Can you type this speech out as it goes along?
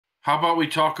How about we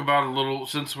talk about a little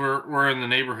since we're in the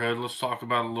neighborhood, let's talk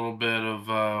about a little bit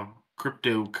of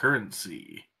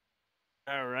cryptocurrency.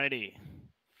 Alrighty.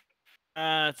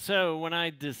 So when I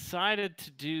decided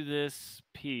to do this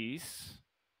piece,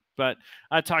 but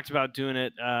I talked about doing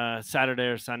it Saturday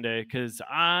or Sunday because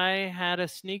I had a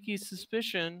sneaky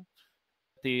suspicion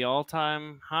the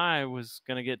all-time high was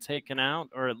going to get taken out,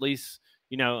 or at least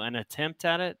an attempt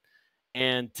at it.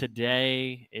 And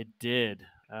today it did.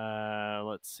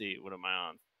 Let's see, what am I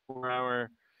on? 4 hour.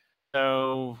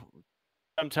 So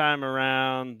sometime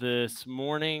around this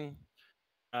morning,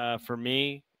 for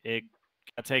me, it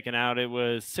got taken out. It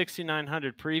was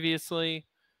 6,900 previously.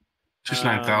 Just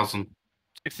nine Um, thousand.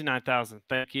 69,000.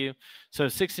 Thank you. So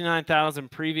 69,000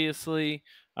 previously,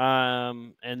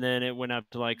 and then it went up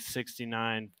to like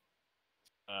 69.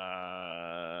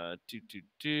 Do do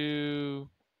do.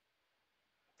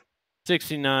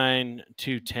 69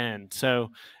 to 10. So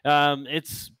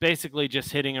it's basically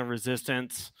just hitting a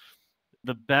resistance.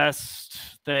 The best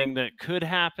thing that could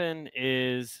happen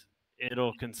is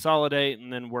it'll consolidate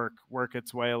and then work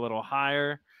its way a little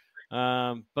higher.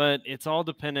 But it's all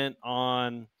dependent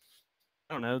on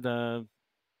I don't know the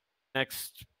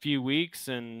next few weeks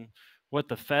and what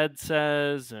the Fed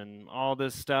says and all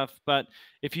this stuff. But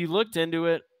if you looked into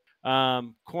it,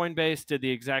 Coinbase did the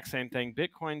exact same thing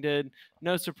Bitcoin did.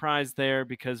 No surprise there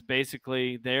because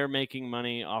basically they're making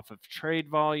money off of trade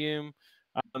volume.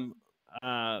 Um,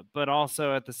 but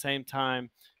also at the same time,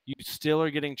 you still are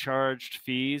getting charged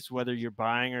fees whether you're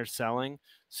buying or selling.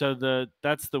 So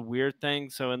that's the weird thing.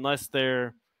 So unless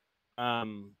they're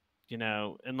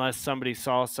unless somebody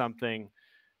saw something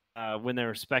when they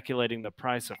were speculating the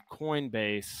price of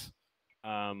Coinbase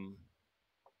um,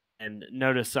 and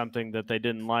noticed something that they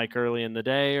didn't like early in the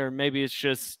day, or maybe it's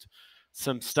just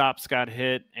some stops got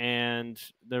hit and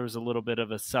there was a little bit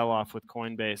of a sell off with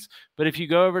Coinbase. But if you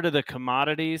go over to the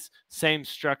commodities, same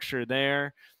structure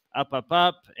there,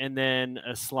 up, and then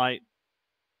a slight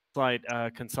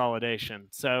consolidation.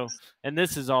 So, and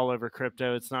this is all over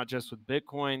crypto. It's not just with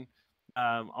Bitcoin.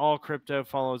 All crypto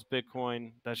follows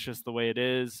Bitcoin. That's just the way it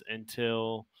is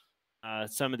until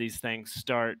some of these things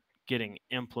start getting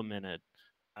implemented.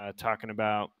 Talking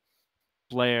about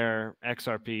Flare,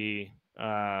 XRP,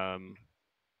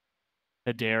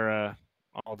 Hedera,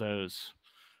 all those.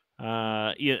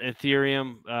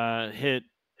 Ethereum hit.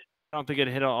 I don't think it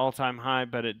hit an all-time high,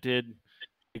 but it did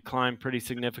declined pretty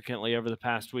significantly over the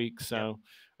past week. Yep. So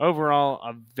overall,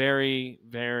 a very,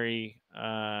 very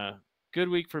good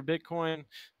week for Bitcoin,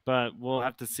 but we'll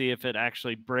have to see if it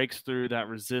actually breaks through that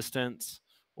resistance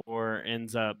or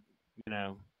ends up,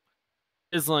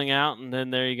 fizzling out. And then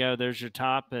there you go. There's your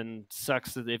top, and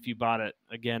sucks if you bought it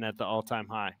again at the all-time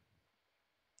high.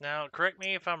 Now, correct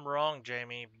me if I'm wrong,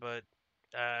 Jamie, but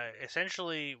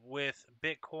essentially with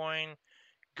Bitcoin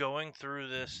going through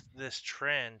this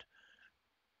trend,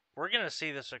 we're going to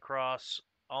see this across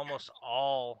almost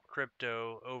all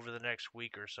crypto over the next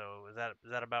week or so. Is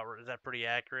that pretty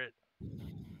accurate?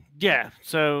 Yeah.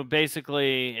 So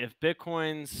basically, if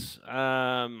Bitcoin's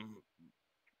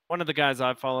one of the guys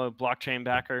I follow, Blockchain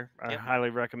Backer, I Yep. highly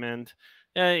recommend.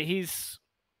 He's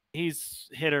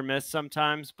hit or miss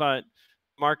sometimes, but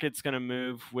market's going to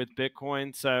move with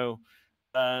Bitcoin. So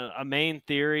a main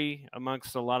theory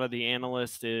amongst a lot of the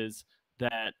analysts is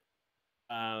that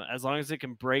as long as it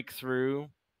can break through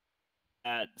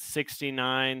at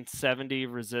 69.70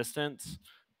 resistance,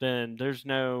 then there's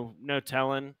no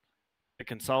telling. It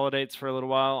consolidates for a little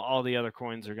while. All the other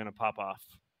coins are going to pop off.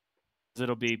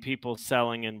 It'll be people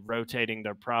selling and rotating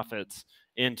their profits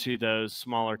into those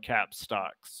smaller cap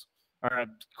stocks or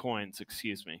coins,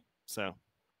 excuse me. So,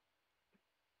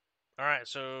 All right,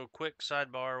 so quick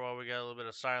sidebar while we got a little bit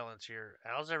of silence here.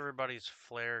 How's everybody's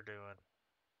flare doing?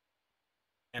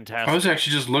 I was fantastic.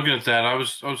 actually just looking at that. I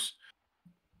was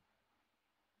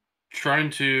trying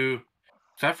to,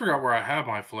 'cause I forgot where I have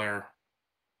my flare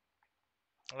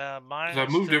because Mine I is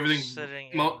moved still everything.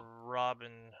 sitting in Well,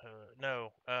 Robin Hood.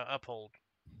 No, Uphold.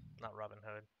 Not Robin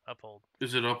Hood. Uphold.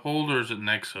 is it Uphold or is it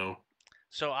Nexo?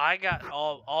 So I got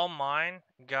all mine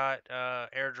got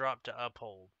airdrop to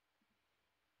Uphold,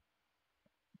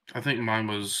 I think mine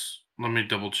was. Let me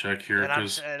double check here and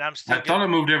because I'm I still thought I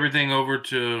getting. moved everything over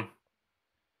to.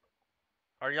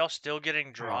 Are y'all still getting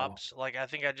Oh, drops? Like I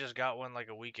think I just got one like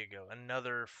a week ago.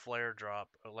 Another flare drop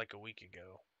like a week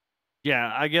ago.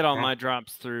 Yeah, I get all huh. my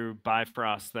drops through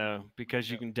Bifrost though, because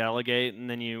you Yep. can delegate and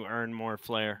then you earn more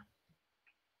flair.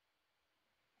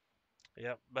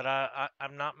 Yep. But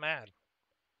I'm not mad.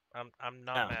 I'm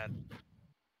not No, mad.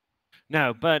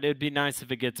 no, but it'd be nice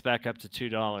if it gets back up to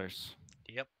 $2.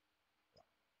 Yep.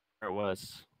 Where it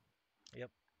was. Yep.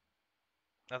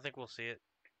 I think we'll see it.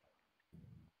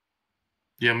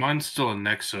 Yeah, mine's still in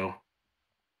Nexo.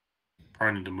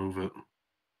 Probably need to move it.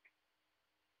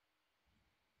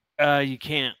 You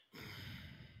can't. At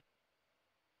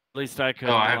least I Oh,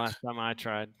 couldn't I the have last time I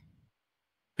tried.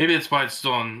 maybe that's why it's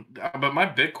still in. But my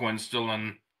Bitcoin's still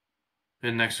in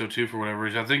Nexo too for whatever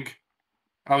reason. I think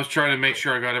I was trying to make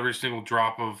sure I got every single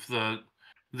drop of the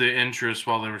interest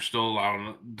while they were still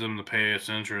allowing them to pay us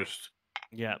interest.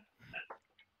 Yep.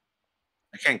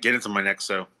 I can't get into my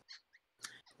Nexo. It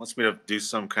wants me to do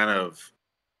some kind of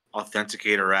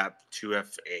authenticator app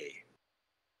 2FA.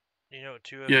 You know what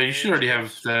 2FA Yeah, you should already have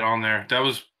is? that on there.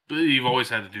 You've always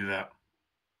had to do that.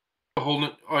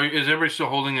 Holding, is everybody still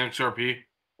holding XRP?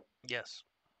 Yes.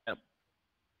 Yep.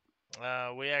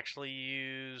 We actually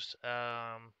used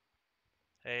a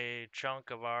chunk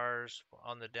of ours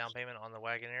on the down payment on the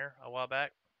Wagoneer a while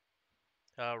back,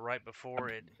 right before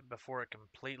it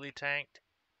completely tanked.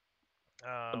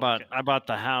 I bought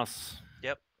the house.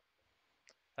 Yep.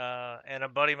 And a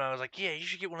buddy of mine was like, "Yeah, you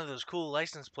should get one of those cool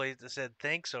license plates that said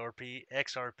thanks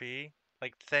XRP,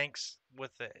 like thanks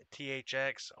with the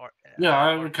THX." Or Yeah,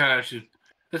 I would kind of actually.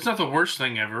 That's not the worst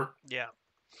thing ever. yeah.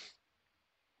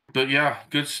 But yeah,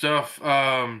 good stuff.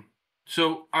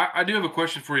 So I do have a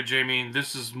question for you, Jamie.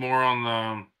 This is more on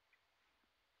the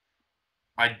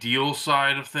ideal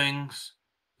side of things.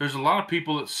 There's a lot of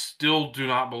people that still do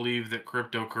not believe that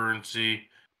cryptocurrency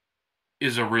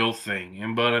is a real thing.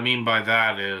 And what I mean by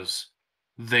that is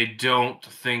they don't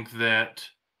think that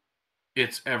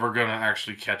it's ever going to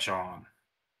actually catch on.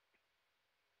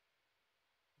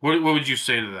 What would you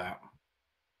say to that?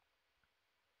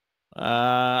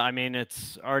 I mean,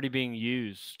 it's already being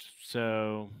used,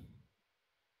 so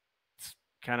it's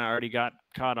kind of already got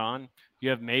caught on.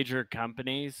 You have major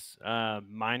companies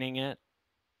mining it.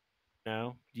 You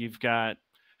know, you've got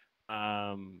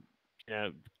you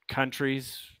know,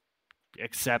 countries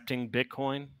accepting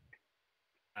Bitcoin.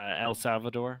 El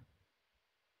Salvador.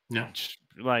 Yeah.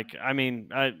 Like, I mean,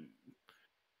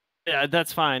 yeah,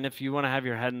 that's fine if you want to have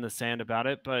your head in the sand about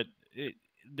it, but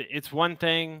it's one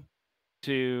thing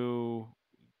to, you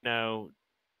know,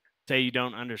 say you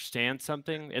don't understand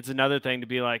something. It's another thing to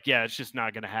be like, yeah, it's just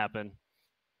not going to happen.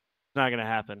 It's not going to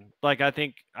happen. Like, I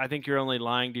think you're only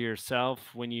lying to yourself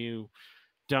when you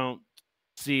don't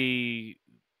see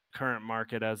current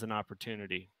market as an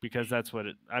opportunity, because that's what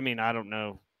I mean, I don't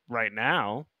know right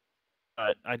now,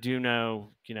 but I do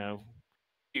know, you know,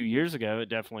 a few years ago it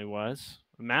definitely was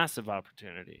a massive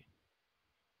opportunity.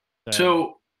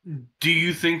 So, do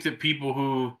you think that people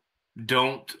who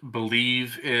don't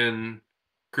believe in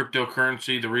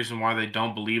cryptocurrency, the reason why they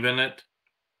don't believe in it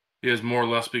is more or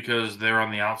less because they're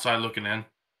on the outside looking in?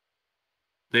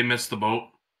 They missed the boat.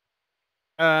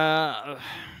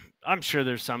 I'm sure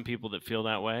there's some people that feel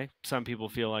that way. Some people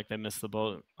feel like they missed the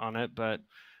boat on it, but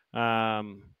I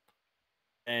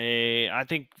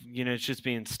think, you know, it's just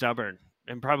being stubborn,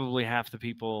 and probably half the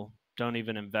people don't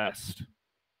even invest.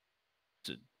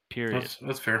 Period.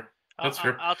 That's fair. That's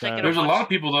fair. I'll take it. There's a lot of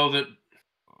people though that.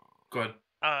 Go ahead.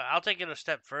 I'll take it a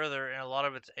step further, and a lot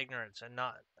of it's ignorance and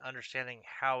not understanding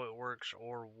how it works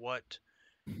or what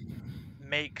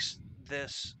makes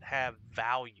this have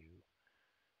value.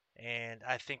 And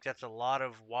I think that's a lot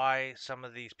of why some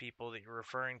of these people that you're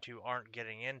referring to aren't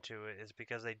getting into it, is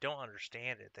because they don't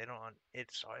understand it. They don't.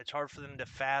 It's hard for them to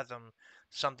fathom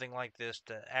something like this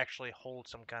to actually hold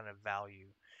some kind of value.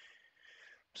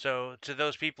 So to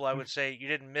those people, I would say you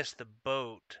didn't miss the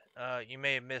boat. You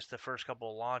may have missed the first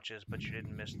couple of launches, but you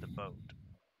didn't miss the boat.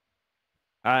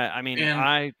 I mean,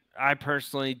 And I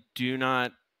personally do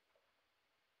not.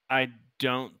 I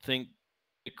don't think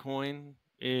Bitcoin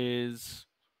is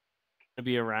going to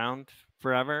be around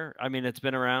forever. I mean, it's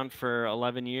been around for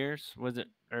 11 years. Was it,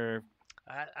 or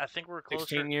I think we're closer.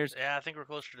 16 years? Yeah, I think we're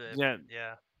closer to yeah,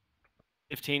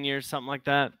 15 years, something like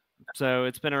that. So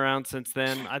it's been around since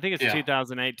then. I think it's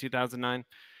 2008, 2009,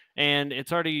 and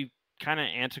it's already kind of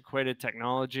antiquated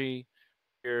technology.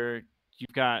 You've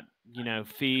got, you know,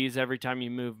 fees every time you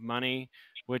move money,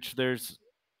 which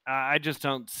I just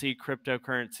don't see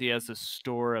cryptocurrency as a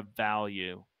store of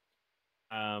value,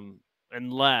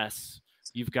 unless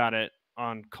you've got it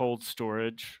on cold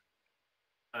storage.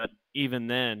 But even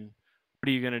then, what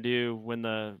are you going to do when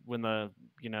the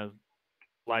you know,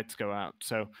 lights go out?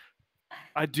 So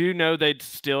I do know they'd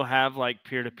still have like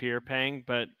peer-to-peer paying,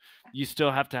 but you still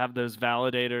have to have those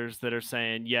validators that are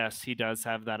saying, yes, he does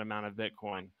have that amount of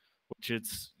Bitcoin, which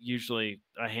it's usually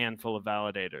a handful of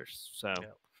validators. So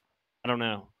I don't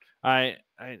know. I'm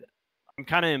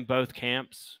kind of in both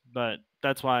camps, but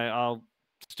that's why I'll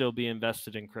still be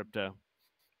invested in crypto.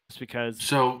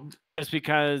 Just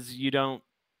because you don't,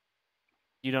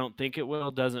 you don't think it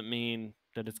will doesn't mean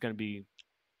that it's going to be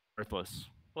worthless.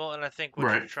 Well, and I think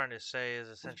what you're trying to say is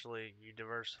essentially you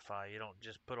diversify. You don't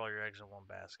just put all your eggs in one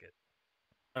basket.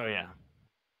 Oh yeah.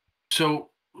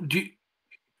 So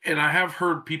and I have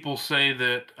heard people say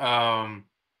that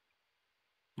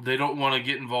they don't want to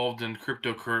get involved in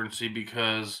cryptocurrency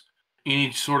because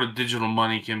any sort of digital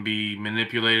money can be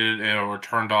manipulated or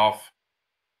turned off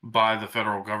by the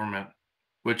federal government.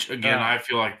 Which again, I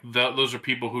feel like those are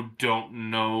people who don't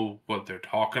know what they're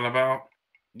talking about.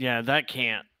 Yeah,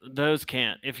 those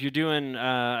can't. If you're doing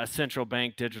a central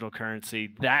bank digital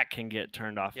currency, that can get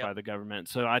turned off by the government.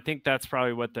 So I think that's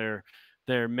probably what they're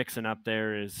mixing up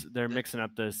there is they're mixing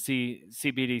up the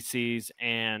CBDCs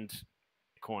and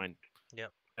Bitcoin.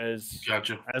 Yep.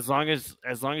 Gotcha. As long as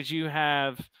you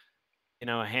have,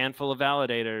 a handful of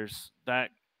validators,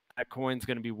 that coin's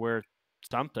going to be worth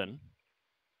something.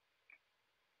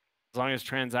 As long as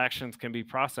transactions can be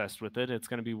processed with it, it's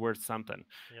going to be worth something.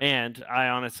 Yep. And I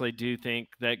honestly do think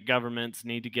that governments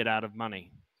need to get out of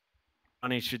money.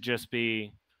 Money should just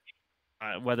be,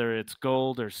 whether it's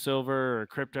gold or silver or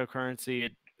cryptocurrency,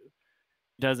 it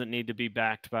doesn't need to be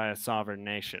backed by a sovereign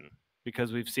nation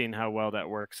because we've seen how well that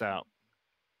works out.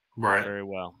 Right. Very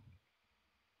well.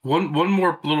 One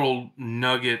more little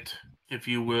nugget, if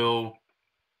you will.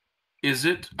 Is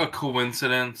it a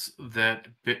coincidence that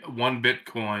one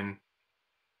Bitcoin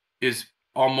is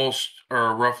almost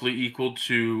or roughly equal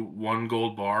to one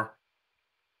gold bar?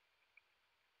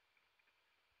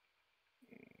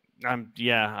 I'm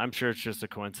sure it's just a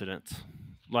coincidence.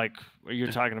 Like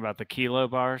you're talking about the kilo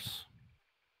bars?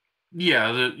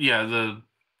 Yeah,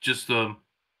 it's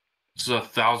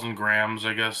 1,000 grams,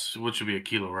 I guess, which would be a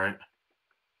kilo, right?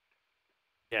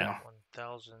 Yeah.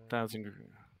 1,000.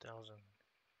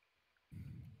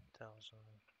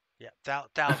 Yeah,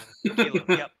 1,000 kilo.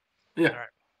 Yep. Yeah. All right.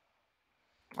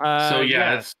 So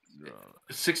it's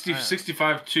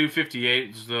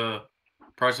 65,258 is the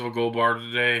price of a gold bar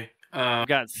today. We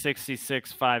got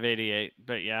 66,588,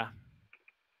 but yeah.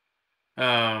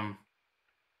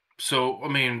 So I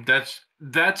mean that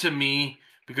to me,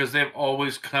 because they've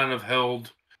always kind of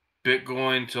held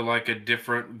Bitcoin to like a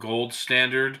different gold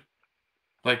standard,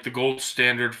 like the gold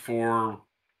standard for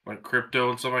like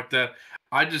crypto and stuff like that.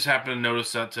 I just happened to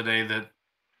notice that today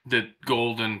that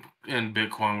gold and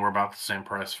Bitcoin were about the same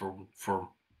price for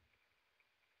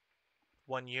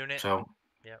 1 unit. So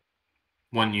yep.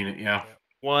 1 unit, yeah. Yep.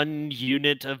 1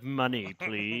 unit of money,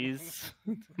 please.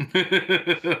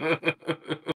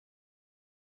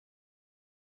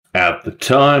 At the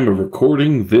time of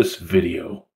recording this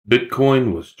video,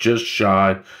 Bitcoin was just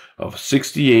shy of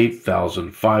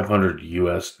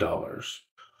 $68,500,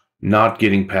 not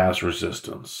getting past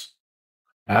resistance.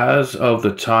 As of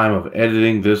the time of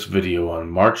editing this video on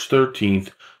March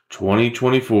 13th,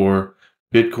 2024,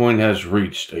 Bitcoin has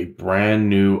reached a brand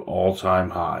new all-time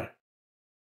high.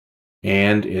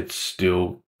 And it's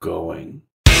still going.